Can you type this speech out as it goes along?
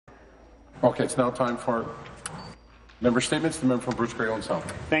Okay, it's now time for member statements. The member from Bruce Grey Owen South.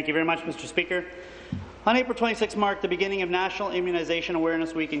 Thank you very much, Mr. Speaker. On April 26 marked the beginning of National Immunization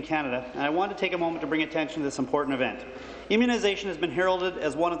Awareness Week in Canada, and I want to take a moment to bring attention to this important event. Immunization has been heralded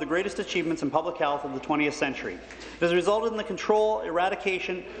as one of the greatest achievements in public health of the 20th century. It has resulted in the control,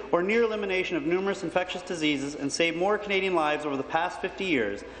 eradication, or near elimination of numerous infectious diseases and saved more Canadian lives over the past 50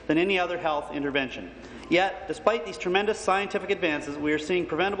 years than any other health intervention. Yet, despite these tremendous scientific advances, we are seeing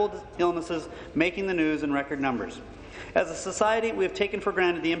preventable illnesses making the news in record numbers. As a society, we have taken for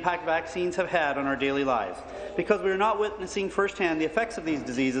granted the impact vaccines have had on our daily lives. Because we are not witnessing firsthand the effects of these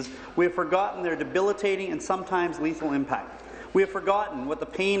diseases, we have forgotten their debilitating and sometimes lethal impact. We have forgotten what the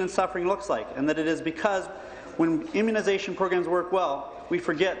pain and suffering looks like, and that it is because when immunization programs work well, we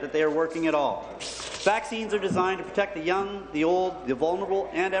forget that they are working at all. Vaccines are designed to protect the young, the old, the vulnerable,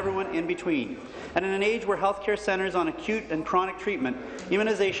 and everyone in between. And in an age where healthcare centres on acute and chronic treatment,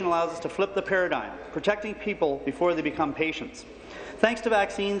 immunization allows us to flip the paradigm, protecting people before they become patients. Thanks to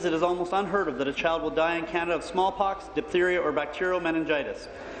vaccines, it is almost unheard of that a child will die in Canada of smallpox, diphtheria, or bacterial meningitis.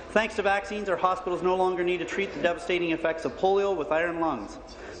 Thanks to vaccines, our hospitals no longer need to treat the devastating effects of polio with iron lungs.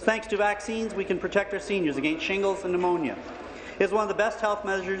 Thanks to vaccines, we can protect our seniors against shingles and pneumonia. It is one of the best health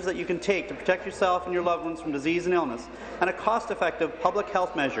measures that you can take to protect yourself and your loved ones from disease and illness, and a cost-effective public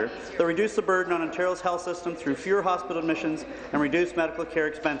health measure that reduces the burden on Ontario's health system through fewer hospital admissions and reduced medical care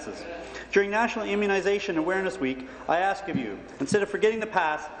expenses. During National Immunization Awareness Week, I ask of you, instead of forgetting the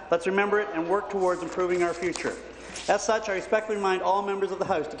past, let's remember it and work towards improving our future. As such, I respectfully remind all members of the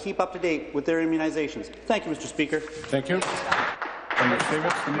House to keep up to date with their immunizations. Thank you, Mr. Speaker. Thank you. Member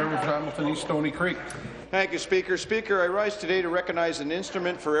statements. The member from Hamilton East Stony Creek. Thank you, Speaker. Speaker, I rise today to recognize an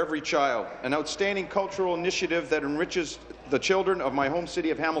instrument for every child, an outstanding cultural initiative that enriches the children of my home city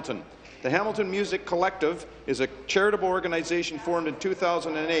of Hamilton. The Hamilton Music Collective is a charitable organization formed in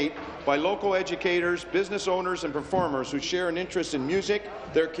 2008 by local educators, business owners, and performers who share an interest in music,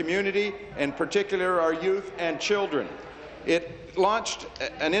 their community, and in particular our youth and children. It launched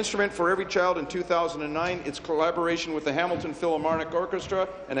an instrument for every child in 2009. Its collaboration with the Hamilton Philharmonic Orchestra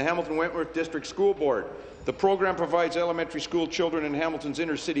and the Hamilton Wentworth District School Board. The program provides elementary school children in Hamilton's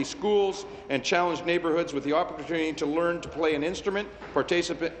inner-city schools and challenged neighbourhoods with the opportunity to learn to play an instrument,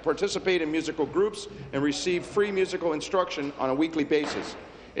 participate in musical groups, and receive free musical instruction on a weekly basis.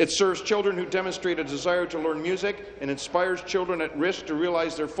 It serves children who demonstrate a desire to learn music and inspires children at risk to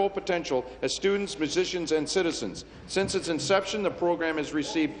realize their full potential as students, musicians, and citizens. Since its inception, the program has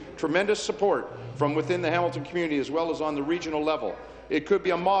received tremendous support from within the Hamilton community as well as on the regional level. It could be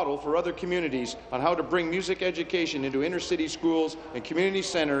a model for other communities on how to bring music education into inner-city schools and community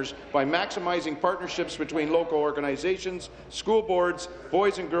centres by maximizing partnerships between local organizations, school boards,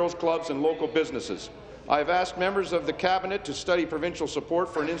 boys and girls clubs, and local businesses. I have asked members of the Cabinet to study provincial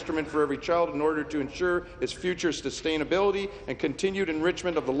support for an instrument for every child in order to ensure its future sustainability and continued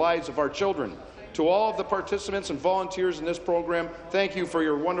enrichment of the lives of our children. To all of the participants and volunteers in this program, thank you for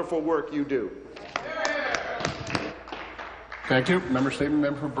your wonderful work you do. Thank you. Member statement.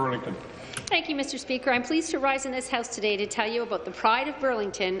 Member for Burlington. Thank you, Mr. Speaker. I'm pleased to rise in this House today to tell you about the Pride of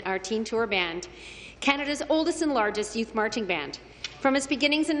Burlington, our Teen Tour Band, Canada's oldest and largest youth marching band. From its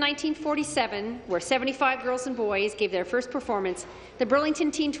beginnings in 1947, where 75 girls and boys gave their first performance, the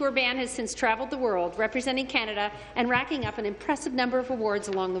Burlington Teen Tour Band has since travelled the world, representing Canada and racking up an impressive number of awards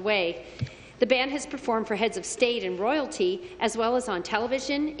along the way. The band has performed for heads of state and royalty, as well as on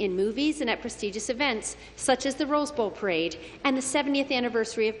television, in movies, and at prestigious events, such as the Rose Bowl Parade and the 70th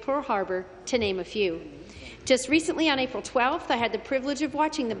anniversary of Pearl Harbor, to name a few. Just recently, on April 12th, I had the privilege of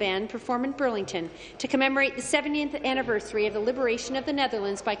watching the band perform in Burlington to commemorate the 70th anniversary of the liberation of the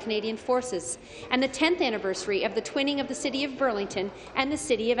Netherlands by Canadian forces and the 10th anniversary of the twinning of the city of Burlington and the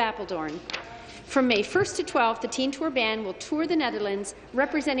city of Apeldoorn. From May 1st to 12th, the Teen Tour Band will tour the Netherlands,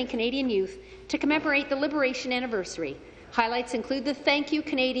 representing Canadian youth, to commemorate the Liberation Anniversary. Highlights include the Thank You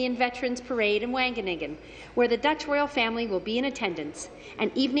Canadian Veterans Parade in Wageningen, where the Dutch royal family will be in attendance,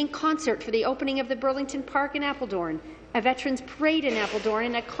 an evening concert for the opening of the Burlington Park in Apeldoorn, a Veterans Parade in Apeldoorn,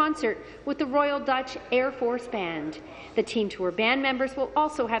 and a concert with the Royal Dutch Air Force Band. The Teen Tour Band members will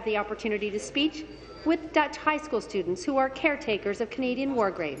also have the opportunity to speak with Dutch high school students who are caretakers of Canadian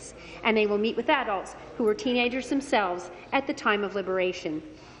war graves, and they will meet with adults who were teenagers themselves at the time of liberation.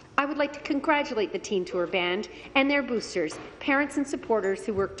 I would like to congratulate the Teen Tour Band and their boosters, parents and supporters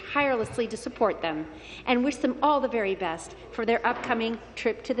who work tirelessly to support them, and wish them all the very best for their upcoming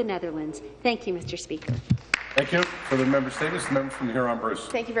trip to the Netherlands. Thank you, Mr. Speaker. Thank you. For the member statements, the member from Huron-Bruce.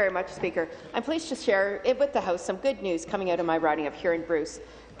 Thank you very much, Speaker. I'm pleased to share with the House some good news coming out of my riding of Huron-Bruce.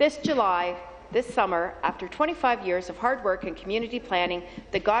 This July, this summer, after 25 years of hard work and community planning,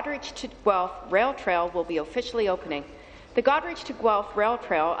 the Goderich to Guelph Rail Trail will be officially opening. The Goderich to Guelph Rail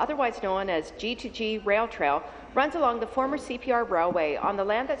Trail, otherwise known as G2G Rail Trail, runs along the former CPR railway on the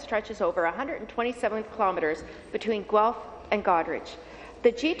land that stretches over 127 kilometres between Guelph and Goderich.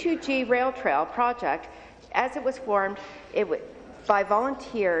 The G2G Rail Trail project, as it was formed, by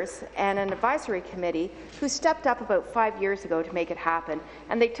volunteers and an advisory committee who stepped up about 5 years ago to make it happen,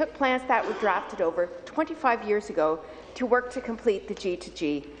 and they took plans that were drafted over 25 years ago to work to complete the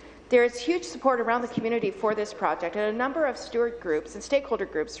G2G. There is huge support around the community for this project, and a number of steward groups and stakeholder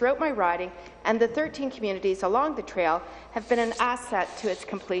groups throughout my riding and the 13 communities along the trail have been an asset to its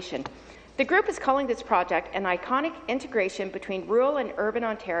completion. The group is calling this project an iconic integration between rural and urban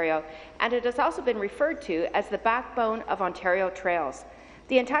Ontario, and it has also been referred to as the backbone of Ontario trails.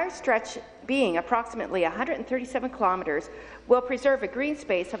 The entire stretch, being approximately 137 kilometres, will preserve a green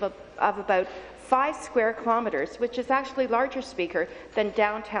space of about 5 square kilometres, which is actually larger, Speaker, than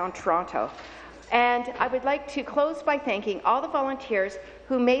downtown Toronto. And I would like to close by thanking all the volunteers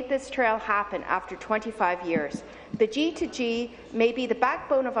who made this trail happen after 25 years. The G2G may be the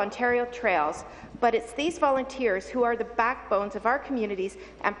backbone of Ontario trails, but it's these volunteers who are the backbones of our communities,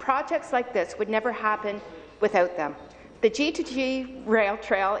 and projects like this would never happen without them. The G2G Rail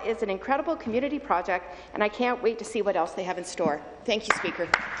Trail is an incredible community project, and I can't wait to see what else they have in store. Thank you, Speaker.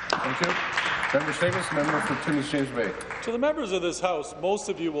 Thank you. Member Statements, member for Timmins James Bay. To the members of this House, most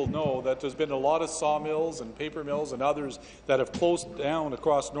of you will know that there's been a lot of sawmills and paper mills and others that have closed down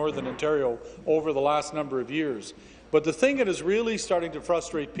across northern Ontario over the last number of years. But the thing that is really starting to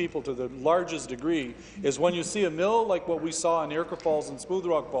frustrate people to the largest degree is when you see a mill like what we saw in Iroquois Falls and Smooth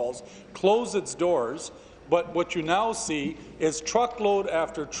Rock Falls close its doors, but what you now see is truckload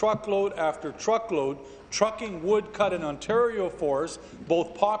after truckload after truckload trucking wood cut in Ontario forests,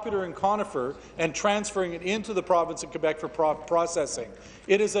 both popular and conifer, and transferring it into the province of Quebec for processing.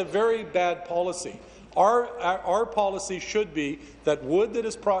 It is a very bad policy. Our policy should be that wood that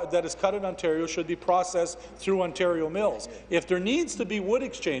is cut in Ontario should be processed through Ontario mills. If there needs to be wood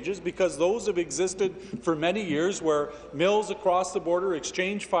exchanges, because those have existed for many years, where mills across the border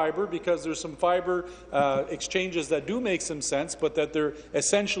exchange fibre, because there's some fibre exchanges that do make some sense, but that they're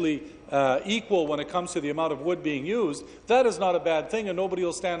essentially equal when it comes to the amount of wood being used, that is not a bad thing, and nobody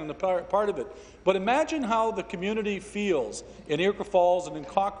will stand on the part of it. But imagine how the community feels in Iroquois Falls and in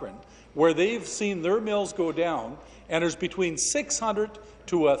Cochrane, where they've seen their mills go down, and there's between 600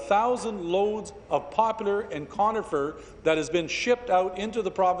 to 1,000 loads of poplar and conifer that has been shipped out into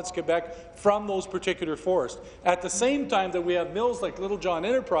the province of Quebec from those particular forests. At the same time that we have mills like Little John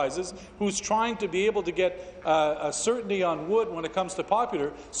Enterprises, who's trying to be able to get a certainty on wood when it comes to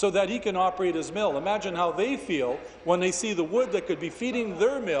poplar so that he can operate his mill. Imagine how they feel when they see the wood that could be feeding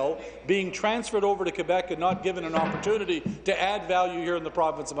their mill being transferred over to Quebec and not given an opportunity to add value here in the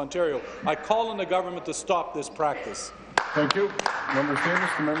province of Ontario. I call on the government to stop this practice. Thank you. Member Famous,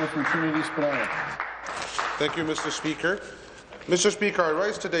 the member from Trinity Spadina. Thank you, Mr. Speaker. Mr. Speaker, I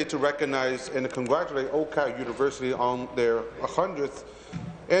rise today to recognize and congratulate OCAT University on their 100th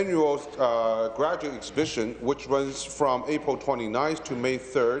annual graduate exhibition, which runs from April 29th to May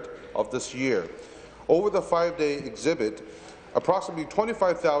 3rd of this year. Over the 5-day exhibit, approximately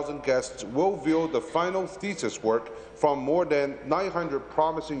 25,000 guests will view the final thesis work from more than 900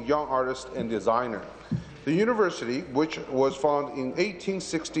 promising young artists and designers. The university, which was founded in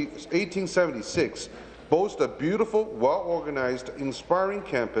 1876, boasts a beautiful, well-organized, inspiring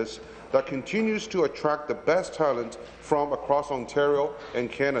campus that continues to attract the best talent from across Ontario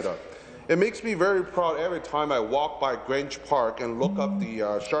and Canada. It makes me very proud every time I walk by Grange Park and look up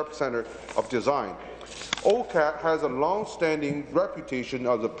the Sharp Centre of Design. OCAT has a long-standing reputation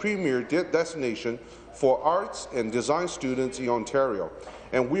as a premier destination for arts and design students in Ontario,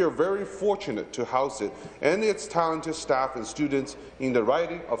 and we are very fortunate to house it and its talented staff and students in the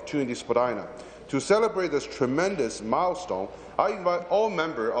riding of Trinity Spadina. To celebrate this tremendous milestone, I invite all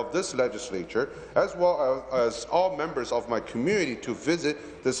members of this legislature, as well as all members of my community, to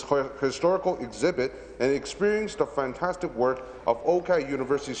visit this historical exhibit and experience the fantastic work of OCAT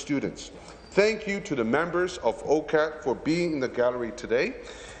University students. Thank you to the members of OCAT for being in the gallery today.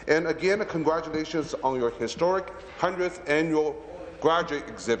 And again, congratulations on your historic 100th annual graduate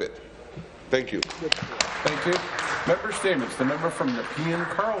exhibit. Thank you. Thank you. Member Statements. The member from Nepean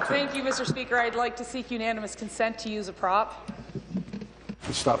Carleton. Thank you, Mr. Speaker. I'd like to seek unanimous consent to use a prop.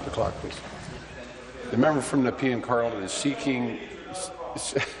 Stop the clock, please. The member from Nepean Carleton is seeking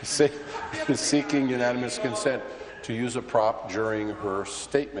unanimous consent to use a prop during her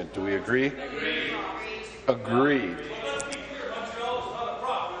statement. Do we agree? Agreed.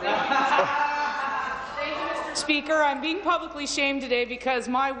 Speaker, I'm being publicly shamed today because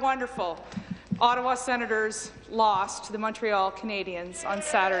my wonderful Ottawa Senators lost to the Montreal Canadiens on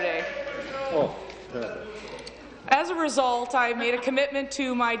Saturday. Oh. As a result, I made a commitment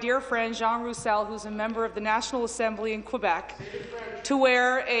to my dear friend Jean Roussel, who's a member of the National Assembly in Quebec, to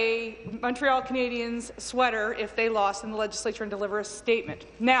wear a Montreal Canadiens sweater if they lost in the legislature and deliver a statement.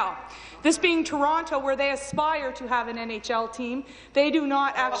 Now, this being Toronto, where they aspire to have an NHL team, they do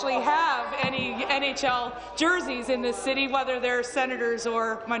not actually have any NHL jerseys in this city, whether they're Senators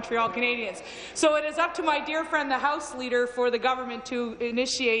or Montreal Canadiens. So it is up to my dear friend, the House Leader, for the government to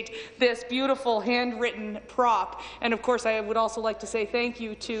initiate this beautiful handwritten prop. And of course, I would also like to say thank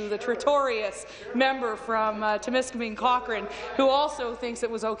you to the Tratorius member from Temiskaming Cochrane, who also thinks it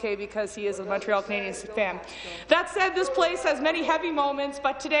was okay because he is a Montreal Canadiens fan. That said, this place has many heavy moments,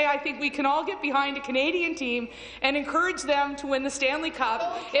 but today I think we can all get behind a Canadian team and encourage them to win the Stanley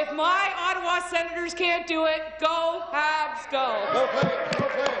Cup. If my Ottawa Senators can't do it, go Habs, go! Go play. Go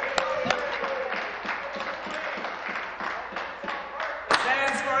play.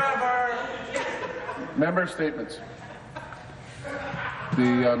 Stands forever. Member statements.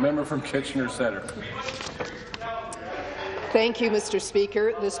 The member from Kitchener Centre. Thank you, Mr.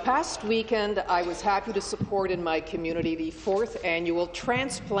 Speaker. This past weekend, I was happy to support in my community the 4th annual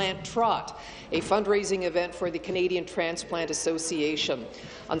Transplant Trot, a fundraising event for the Canadian Transplant Association.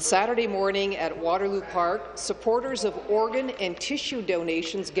 On Saturday morning at Waterloo Park, supporters of organ and tissue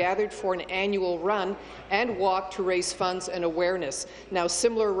donations gathered for an annual run and walk to raise funds and awareness. Now,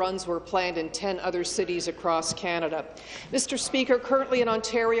 similar runs were planned in 10 other cities across Canada. Mr. Speaker, currently in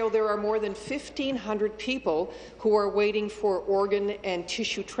Ontario, there are more than 1,500 people who are waiting for organ and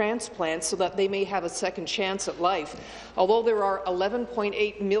tissue transplants so that they may have a second chance at life. Although there are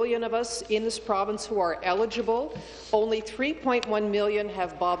 11.8 million of us in this province who are eligible, only 3.1 million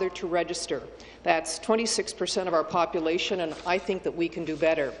have bothered to register. That's 26% of our population, and I think that we can do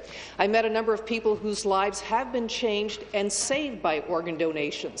better. I met a number of people whose lives have been changed and saved by organ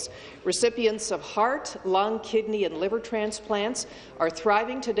donations. Recipients of heart, lung, kidney, and liver transplants are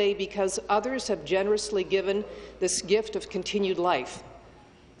thriving today because others have generously given this gift of continued life.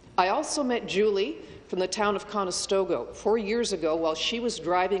 I also met Julie from the town of Conestoga 4 years ago while she was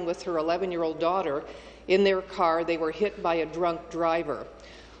driving with her 11-year-old daughter. In their car, they were hit by a drunk driver.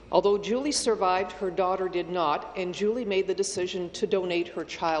 Although Julie survived, her daughter did not, and Julie made the decision to donate her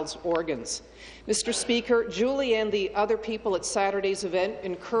child's organs. Mr. Speaker, Julie and the other people at Saturday's event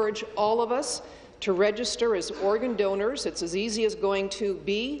encourage all of us to register as organ donors. It's as easy as going to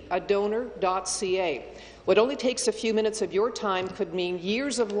beadonor.ca. What only takes a few minutes of your time could mean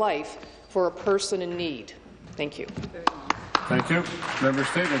years of life for a person in need. Thank you. Thank you. Member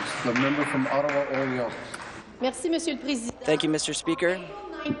statements. The member from Ottawa-Orléans. Merci, Monsieur le Président. Thank you, Mr. Speaker.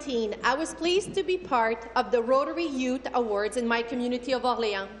 I was pleased to be part of the Rotary Youth Awards in my community of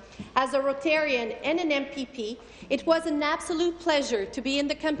Orléans. As a Rotarian and an MPP, it was an absolute pleasure to be in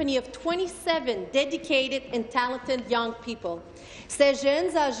the company of 27 dedicated and talented young people. Ces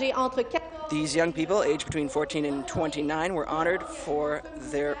jeunes âgés entre 14 These young people, aged between 14 and 29, were honored for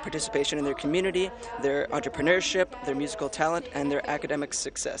their participation in their community, their entrepreneurship, their musical talent, and their academic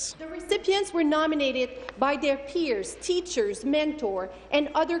success. The recipients were nominated by their peers, teachers, mentor, and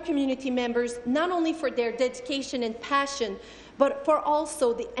other community members, not only for their dedication and passion, but for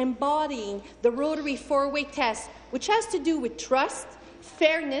also embodying the Rotary four-way test, which has to do with trust,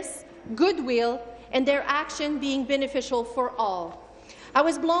 fairness, goodwill, and their action being beneficial for all. I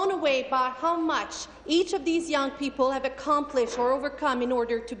was blown away by how much each of these young people have accomplished or overcome in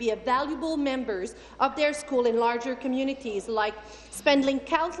order to be valuable members of their school in larger communities, like spending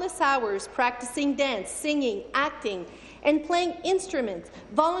countless hours practicing dance, singing, acting, and playing instruments,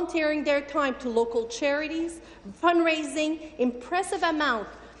 volunteering their time to local charities, fundraising impressive amounts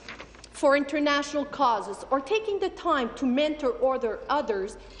for international causes, or taking the time to mentor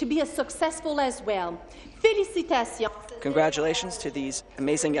others to be as successful as well. Félicitations. Congratulations to these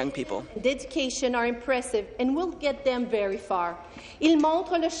amazing young people. Dedication are impressive and will get them very far. Ils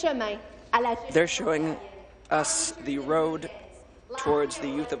montrent le chemin à la. They're showing us the road towards the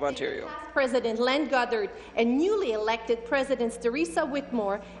youth of Ontario. President Len Goddard and newly elected Presidents Teresa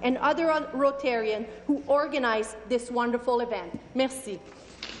Whitmore and other Rotarians who organized this wonderful event. Merci.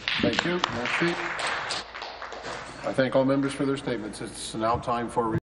 Thank you. Merci. I thank all members for their statements. It's now time for